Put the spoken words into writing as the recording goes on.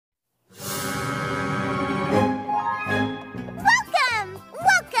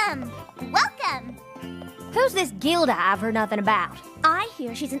this Gilda I've heard nothing about? I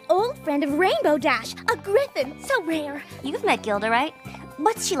hear she's an old friend of Rainbow Dash, a Griffon, so rare. You've met Gilda, right?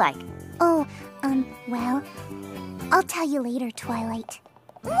 What's she like? Oh, well, I'll tell you later, Twilight.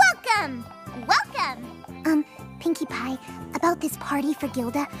 Welcome! Welcome! Pinkie Pie, about this party for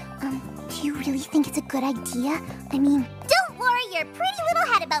Gilda, do you really think it's a good idea? I mean... Don't worry your pretty little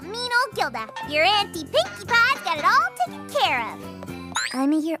head about mean old Gilda. Your Auntie Pinkie Pie's got it all taken care of.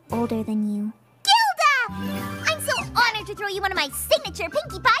 I'm a year older than you. Gilda! I'm so honored to throw you one of my signature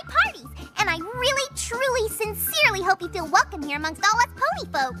Pinkie Pie parties, and I really, truly, sincerely hope you feel welcome here amongst all us pony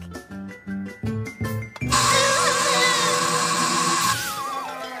folk.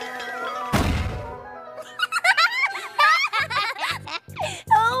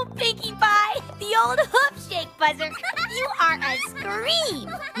 Oh, Pinkie Pie, the old hoof shake buzzer. You are a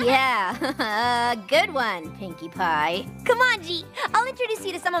scream. Yeah, good one, Pinkie Pie. Come on, G. I'll introduce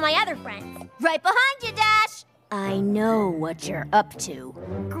you to some of my other friends. Right behind you, Dash. I know what you're up to.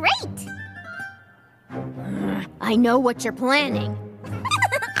 Great! I know what you're planning. Well,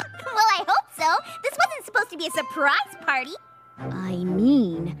 I hope so. This wasn't supposed to be a surprise party. I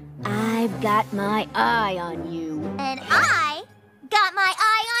mean, I've got my eye on you. And I got my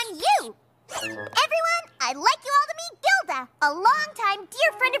eye on you. Everyone, I'd like you all to meet Gilda, a longtime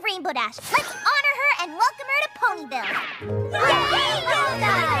dear friend of Rainbow Dash. Let's honor her and welcome her to Ponyville. Yay,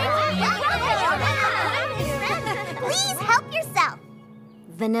 Gilda! Please help yourself.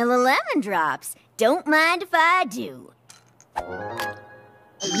 Vanilla lemon drops. Don't mind if I do.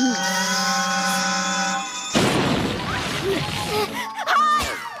 Hi!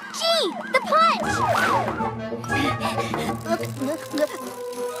 Gee, the punch!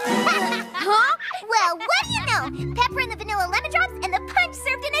 Huh? Well, what do you know? Pepper in the vanilla lemon drops and the punch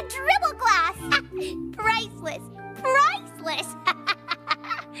served in a dribble glass. Priceless. Priceless.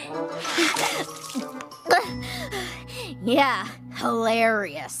 Yeah,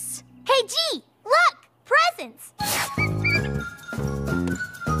 hilarious. Hey, G, look! Presents!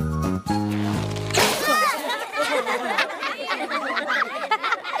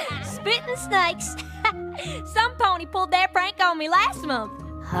 Spitting snakes. Some pony pulled that prank on me last month.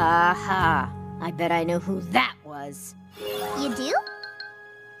 Ha ha. I bet I know who that was. You do?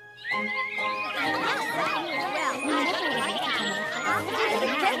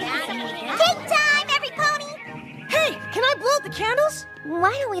 Cake time, every pony! Hey, can I blow out the candles?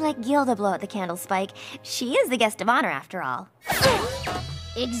 Why don't we let Gilda blow out the candle, Spike? She is the guest of honor, after all.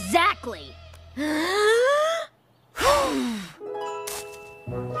 Exactly.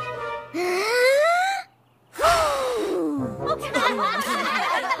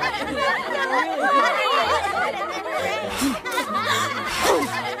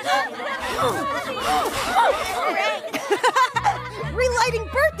 Relighting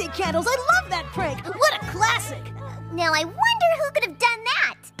birthday candles. I love that prank. What a classic. Now I wonder who could have done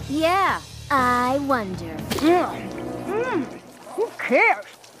that. Yeah, I wonder. Who cares?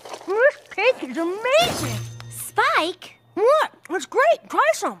 This cake is amazing. Spike? What? It's great.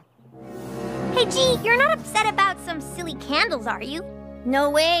 Try some. Hey, G, you're not upset about some silly candles, are you? No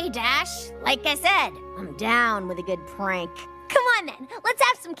way, Dash. Like I said, I'm down with a good prank. Come on, then. Let's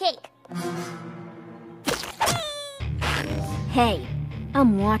have some cake. Hey,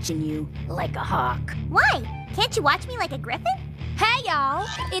 I'm watching you like a hawk. Why? Can't you watch me like a griffin? Hey, y'all.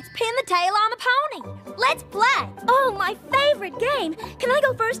 It's Pin the Tail on the Pony. Let's play. Oh, my favorite game. Can I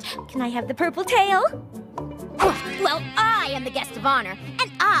go first? Can I have the purple tail? Well, I am the guest of honor,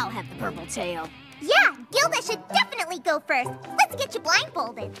 and I'll have the purple tail. Yeah, Gilda should definitely go first. Let's get you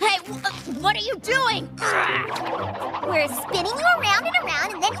blindfolded. Hey, what are you doing? We're spinning you around and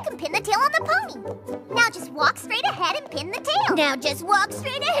around, and then you can pin the tail on the pony. Now just walk straight ahead and pin the tail. Now just walk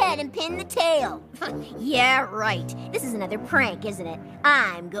straight ahead and pin the tail. Yeah, right. This is another prank, isn't it?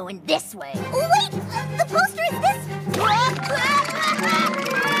 I'm going this way. Oh, wait! The poster is this...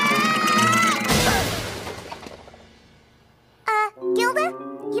 Gilda,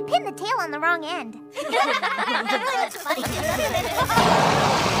 you pinned the tail on the wrong end.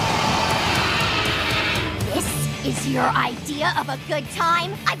 This is your idea of a good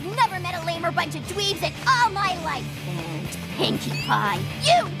time? I've never met a lamer bunch of dweebs in all my life. And Pinkie Pie,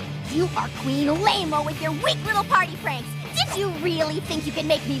 you are Queen Lame-o with your weak little party pranks. Did you really think you could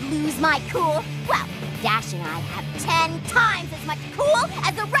make me lose my cool? Well, Dash and I have 10 times as much cool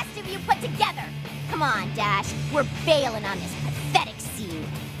as the rest of you put together. Come on, Dash. We're bailing on this pathetic scene.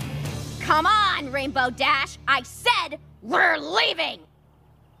 Come on, Rainbow Dash. I said we're leaving.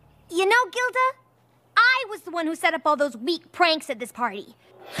 You know, Gilda, I was the one who set up all those weak pranks at this party.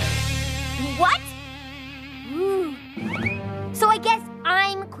 What? So I guess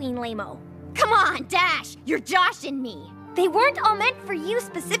I'm Queen Lame-o. Come on, Dash! You're joshing me! They weren't all meant for you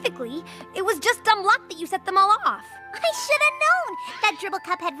specifically. It was just dumb luck that you set them all off. I should have known! That dribble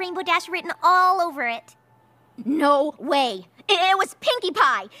cup had Rainbow Dash written all over it. No way! It was Pinkie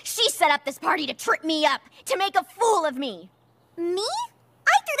Pie! She set up this party to trip me up, to make a fool of me! Me?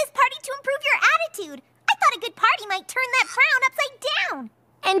 I threw this party to improve your attitude. I thought a good party might turn that frown upside down.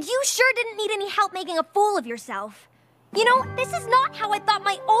 And you sure didn't need any help making a fool of yourself. You know, this is not how I thought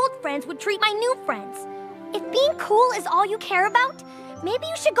my old friends would treat my new friends. If being cool is all you care about, maybe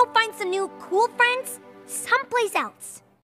you should go find some new cool friends someplace else.